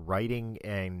about your writing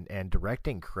and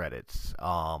directing credits.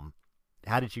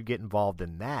 How did you get involved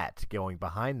in that, going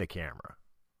behind the camera?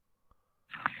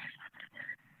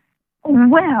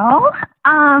 Well,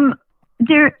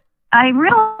 I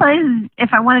realized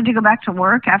if I wanted to go back to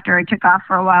work after I took off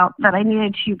for a while that I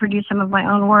needed to produce some of my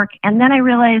own work. And then I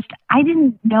realized I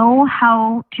didn't know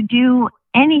how to do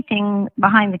anything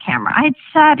behind the camera. I had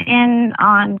sat in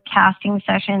on casting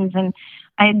sessions and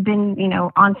I had been,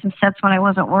 on some sets when I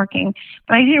wasn't working,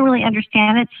 but I didn't really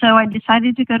understand it. So I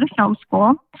decided to go to film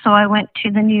school. So I went to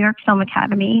the New York Film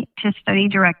Academy to study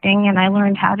directing, and I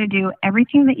learned how to do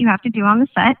everything that you have to do on the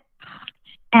set.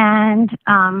 And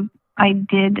I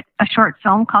did a short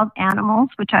film called Animals,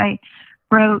 which I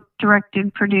wrote,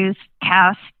 directed, produced,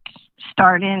 cast,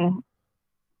 starred in.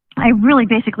 I really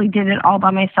basically did it all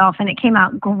by myself, and it came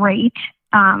out great.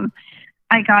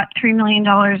 I got $3 million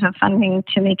of funding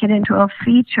to make it into a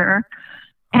feature,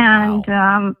 and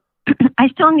Wow. I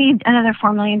still need another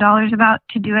 $4 million about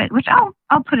to do it, which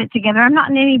I'll put it together. I'm not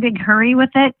in any big hurry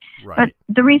with it, Right. but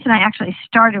the reason I actually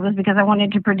started was because I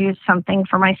wanted to produce something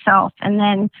for myself. And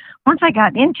then once I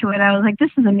got into it, I was like,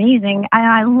 this is amazing.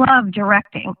 I love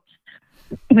directing,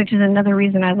 which is another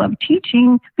reason I love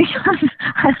teaching, because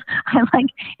I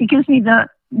like, it gives me the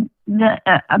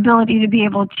ability to be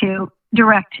able to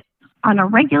direct on a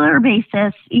regular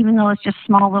basis, even though it's just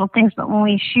small little things. But when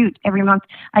we shoot every month,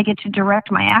 I get to direct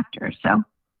my actors. So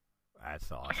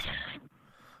That's awesome.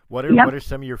 What Yep. are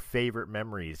some of your favorite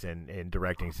memories in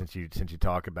directing, since you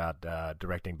talk about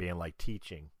directing being like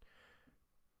teaching?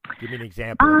 Give me an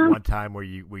example of one time where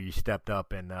you stepped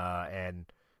up and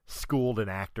schooled an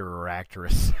actor or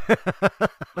actress, for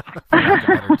lack of a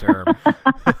better term.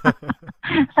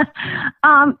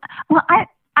 Well,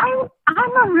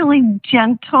 I'm a really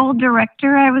gentle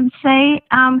director, I would say,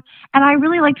 and I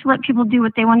really like to let people do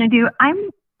what they want to do. I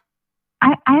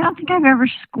don't think I've ever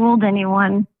schooled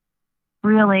anyone,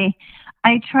 really.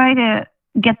 I try to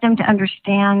get them to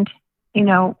understand,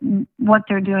 what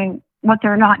they're doing, what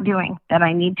they're not doing that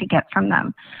I need to get from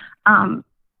them.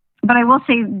 But I will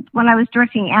say, when I was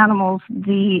directing Animals,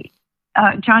 the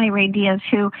Johnny Ray Diaz,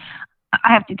 who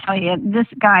I have to tell you, this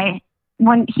guy,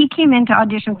 when he came in to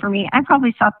audition for me, I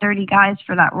probably saw 30 guys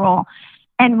for that role.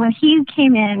 And when he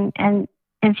came in and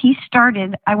as he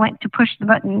started, I went to push the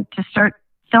button to start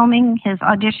filming his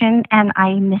audition, and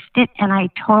I missed it, and I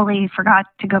totally forgot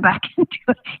to go back and do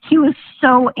it. He was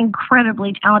so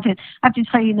incredibly talented. I have to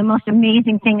tell you, the most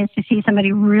amazing thing is to see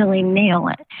somebody really nail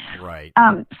it. Right.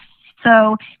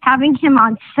 So having him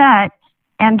on set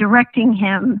and directing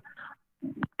him,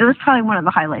 it was probably one of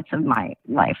the highlights of my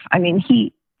life. I mean,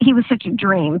 he was such a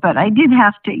dream, but I did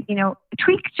have to,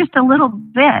 tweak just a little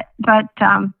bit. But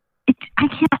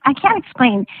I can't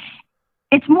explain.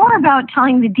 It's more about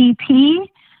telling the DP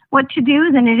what to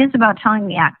do than it is about telling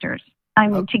the actors. I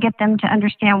mean, to get them to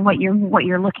understand what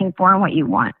you're looking for and what you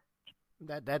want.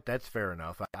 That's fair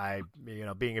enough. I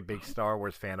being a big Star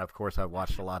Wars fan, of course, I've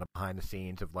watched a lot of behind the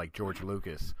scenes of like George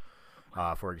Lucas,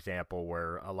 for example,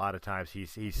 where a lot of times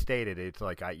he's stated it's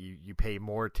like you pay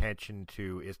more attention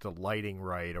to, is the lighting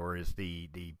right, or is the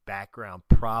background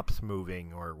props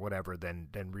moving or whatever, than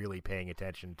really paying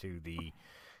attention to the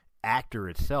actor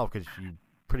itself, because you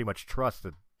pretty much trust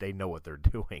that they know what they're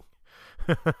doing.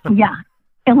 Yeah.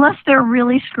 Unless they're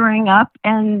really screwing up,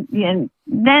 and then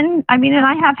I mean, and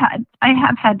I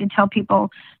have had to tell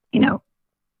people,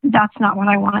 that's not what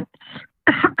I want.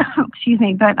 Excuse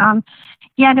me, but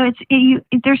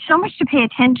there's so much to pay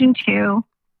attention to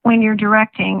when you're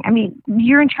directing. I mean,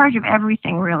 you're in charge of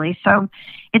everything, really. So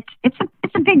it's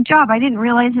a big job. I didn't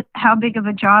realize how big of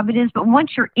a job it is, but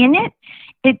once you're in it,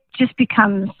 it just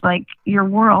becomes like your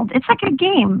world. It's like a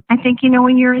game. I think,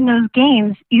 when you're in those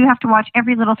games, you have to watch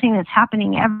every little thing that's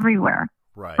happening everywhere.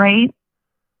 Right. Right?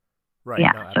 Right.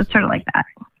 Yeah. No, So it's sort of like that.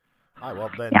 All right.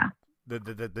 Well, then, Yeah.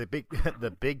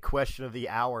 the big question of the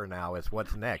hour now is,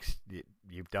 what's next?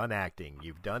 You've done acting,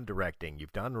 you've done directing,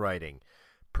 you've done writing,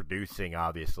 producing,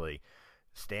 obviously,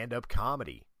 stand-up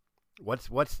comedy.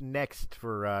 What's next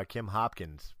for Kim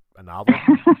Hopkins? A novel?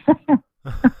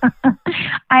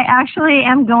 I actually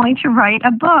am going to write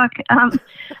a book.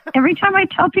 Every time I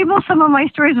tell people some of my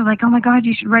stories, they're like, "Oh my God,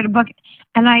 you should write a book."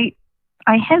 And I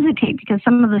hesitate because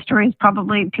some of the stories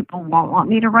probably people won't want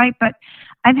me to write, but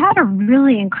I've had a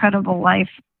really incredible life,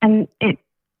 and it's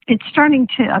starting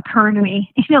to occur to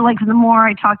me. Like the more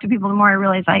I talk to people, the more I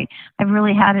realize I've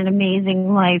really had an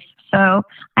amazing life. So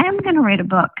I am going to write a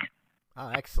book. Oh,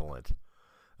 excellent.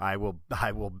 I will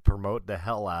promote the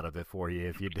hell out of it for you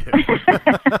if you do.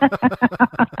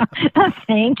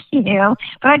 Thank you.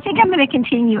 But I think I'm going to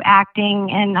continue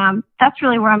acting, and that's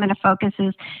really where I'm going to focus,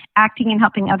 is acting and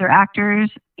helping other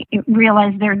actors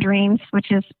realize their dreams,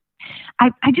 which is, I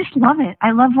just love it.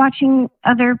 I love watching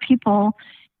other people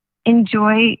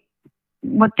enjoy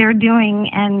what they're doing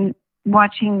and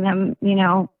watching them,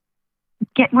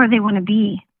 get where they want to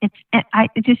be.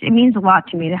 It means a lot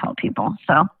to me to help people.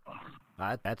 So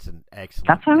that's an excellent.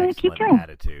 That's what I'm going to keep doing.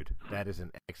 Attitude. That is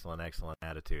an excellent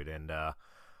attitude. And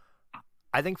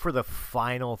I think for the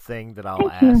final thing that I'll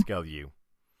ask of you,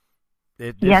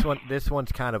 this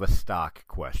one's kind of a stock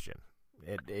question.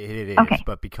 It is, okay.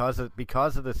 But because of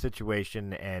the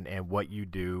situation and what you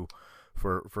do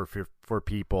for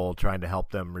people, trying to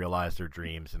help them realize their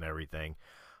dreams and everything,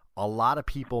 a lot of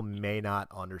people may not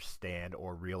understand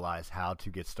or realize how to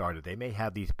get started. They may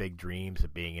have these big dreams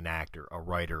of being an actor, a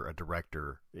writer, a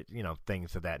director,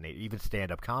 things of that nature, even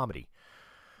stand-up comedy.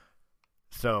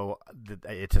 So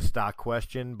it's a stock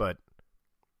question, but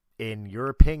in your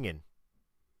opinion,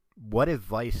 what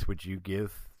advice would you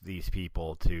give these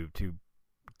people to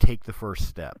take the first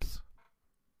steps?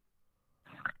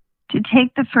 To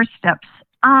take the first steps.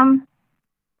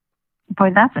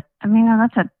 That's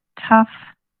a tough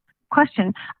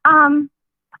question. I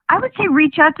would say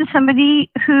reach out to somebody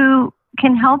who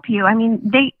can help you. I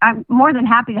mean, I'm more than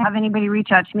happy to have anybody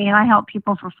reach out to me, and I help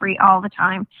people for free all the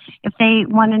time. If they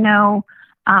want to know,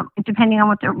 depending on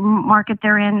what their market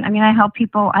they're in. I mean, I help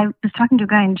people. I was talking to a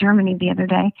guy in Germany the other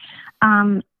day.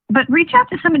 But reach out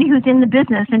to somebody who's in the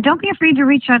business, and don't be afraid to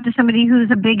reach out to somebody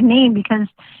who's a big name, because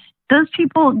those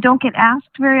people don't get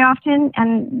asked very often,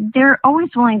 and they're always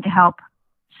willing to help.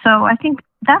 So I think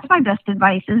that's my best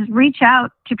advice, is reach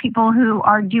out to people who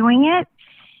are doing it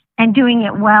and doing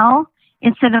it well,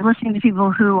 instead of listening to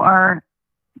people who are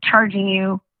charging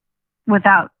you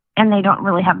and they don't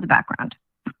really have the background.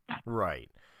 Right.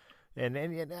 And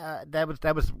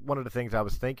that was one of the things I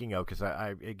was thinking of, because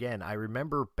I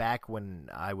remember back when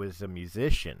I was a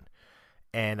musician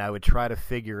and I would try to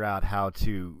figure out how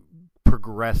to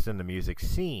progress in the music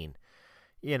scene.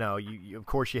 You of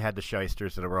course you had the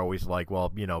shysters that were always like, well,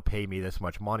 pay me this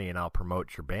much money and I'll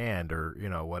promote your band, or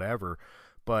whatever.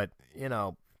 But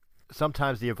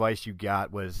sometimes the advice you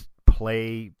got was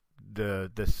play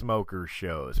the smoker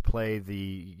shows, play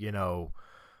the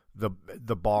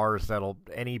the bars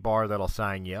any bar that'll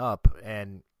sign you up,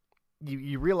 and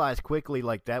you realize quickly,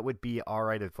 like, that would be all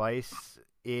right advice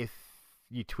if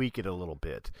you tweak it a little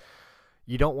bit.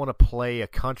 You don't want to play a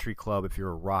country club if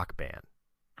you're a rock band.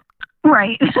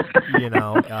 Right.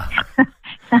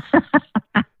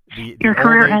 Your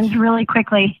career ends really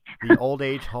quickly. The old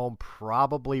age home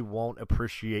probably won't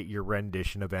appreciate your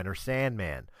rendition of Enter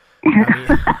Sandman.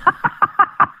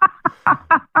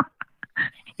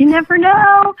 You never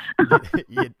know.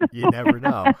 you never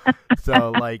know.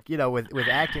 So, with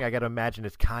acting, I got to imagine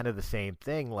it's kind of the same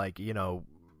thing. Like,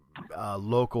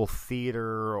 local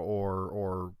theater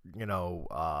or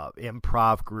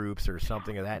improv groups or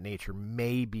something of that nature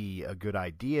may be a good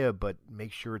idea, but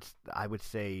make sure it's, I would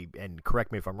say, and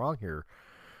correct me if I'm wrong here,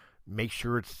 make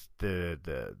sure it's the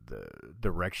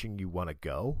direction you want to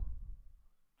go.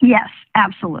 Yes,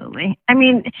 absolutely. I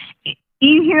mean,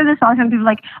 you hear this all the time. People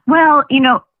are like, well,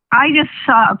 I just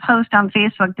saw a post on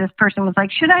Facebook. This person was like,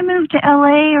 should I move to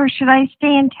LA or should I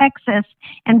stay in Texas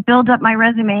and build up my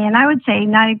resume? And I would say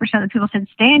 90% of the people said,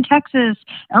 stay in Texas.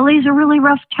 LA's a really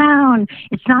rough town.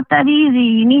 It's not that easy.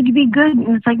 You need to be good.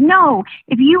 And it's like, no,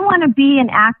 if you want to be an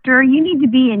actor, you need to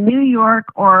be in New York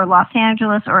or Los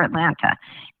Angeles or Atlanta.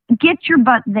 Get your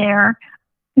butt there.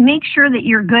 Make sure that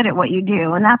you're good at what you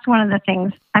do. And that's one of the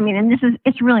things, and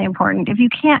it's really important. If you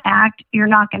can't act, you're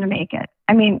not going to make it.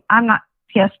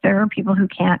 Yes, there are people who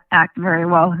can't act very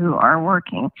well who are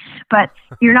working, but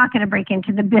you're not going to break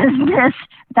into the business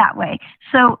that way.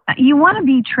 So you want to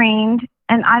be trained,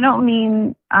 and I don't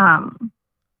mean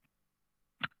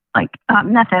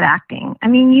method acting.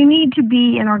 You need to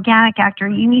be an organic actor.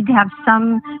 You need to have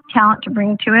some talent to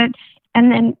bring to it, and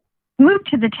then move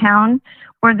to the town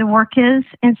where the work is,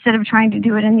 instead of trying to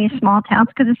do it in these small towns,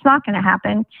 because it's not going to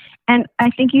happen. And I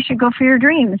think you should go for your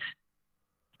dreams.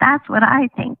 That's what I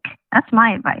think. That's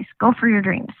my advice. Go for your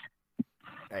dreams.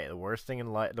 Hey, the worst thing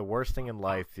in life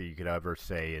that you could ever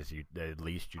say is at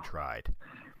least you tried.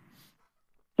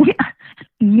 Yeah.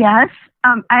 Yes.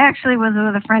 I actually was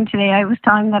with a friend today. I was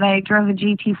telling them that I drove a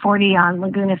GT40 on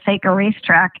Laguna Seca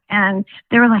racetrack, and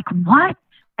they were like, what?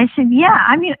 I said, yeah,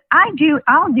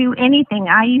 I'll do anything.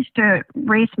 I used to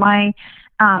race my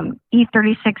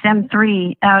E36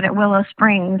 M3 out at Willow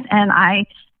Springs, and I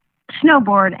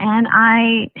snowboard and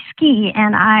I ski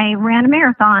and I ran a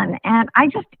marathon, and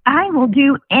I will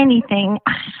do anything.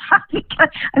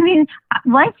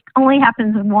 Life only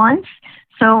happens once.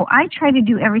 So I try to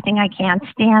do everything I can,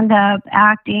 stand up,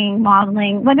 acting,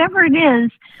 modeling, whatever it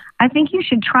is. I think you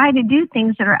should try to do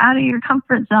things that are out of your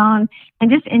comfort zone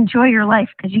and just enjoy your life,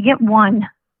 because you get one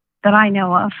that I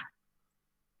know of.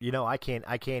 I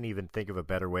can't even think of a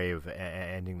better way of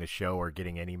ending the show or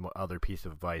getting any other piece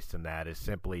of advice than that. Is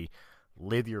simply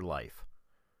live your life.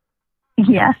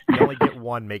 Yes. You only get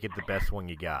one. Make it the best one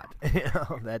you got.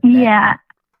 Yeah.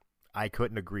 I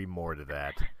couldn't agree more to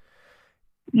that.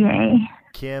 Yay.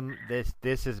 Kim,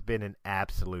 this has been an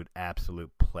absolute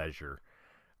pleasure.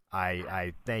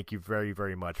 I thank you very,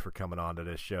 very much for coming on to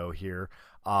this show here.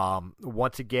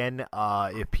 Once again,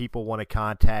 if people want to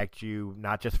contact you,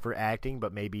 not just for acting,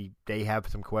 but maybe they have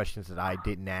some questions that I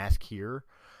didn't ask here,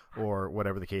 or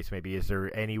whatever the case may be, is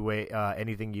there any way,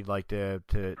 anything you'd like to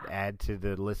add to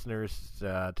the listeners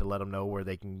to let them know where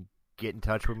they can get in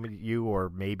touch with you, or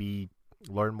maybe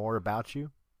learn more about you?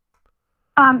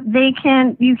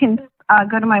 You can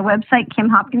go to my website,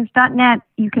 kimhopkins.net.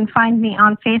 You can find me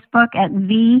on Facebook at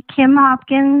The Kim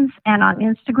Hopkins and on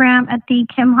Instagram at The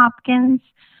Kim Hopkins.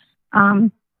 I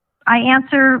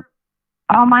answer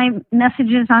all my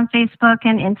messages on Facebook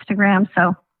and Instagram.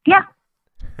 So, yeah.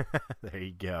 There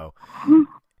you go.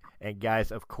 And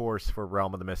guys, of course, for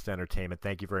Realm of the Mist Entertainment,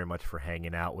 thank you very much for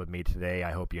hanging out with me today.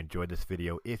 I hope you enjoyed this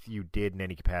video. If you did, in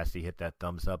any capacity, hit that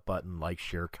thumbs up button, like,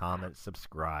 share, comment,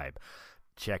 subscribe.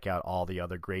 Check out all the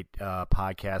other great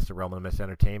podcasts of Realm of the Mist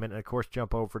Entertainment. And, of course,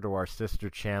 jump over to our sister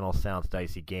channel, Sounds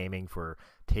Dicey Gaming, for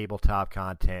tabletop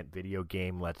content, video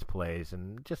game Let's Plays,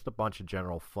 and just a bunch of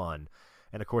general fun.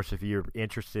 And, of course, if you're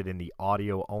interested in the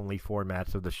audio-only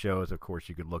formats of the shows, of course,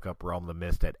 you could look up Realm of the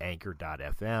Mist at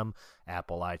Anchor.fm,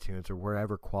 Apple iTunes, or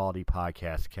wherever quality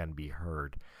podcasts can be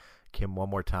heard. Kim, one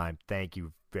more time, thank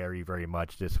you very, very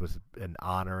much. This was an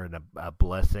honor and a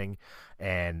blessing,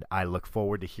 and I look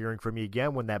forward to hearing from you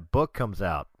again when that book comes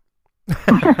out.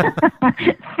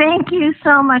 Thank you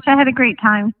so much. I had a great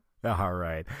time. All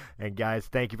right. And, guys,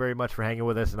 thank you very much for hanging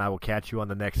with us, and I will catch you on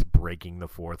the next Breaking the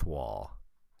Fourth Wall.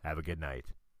 Have a good night.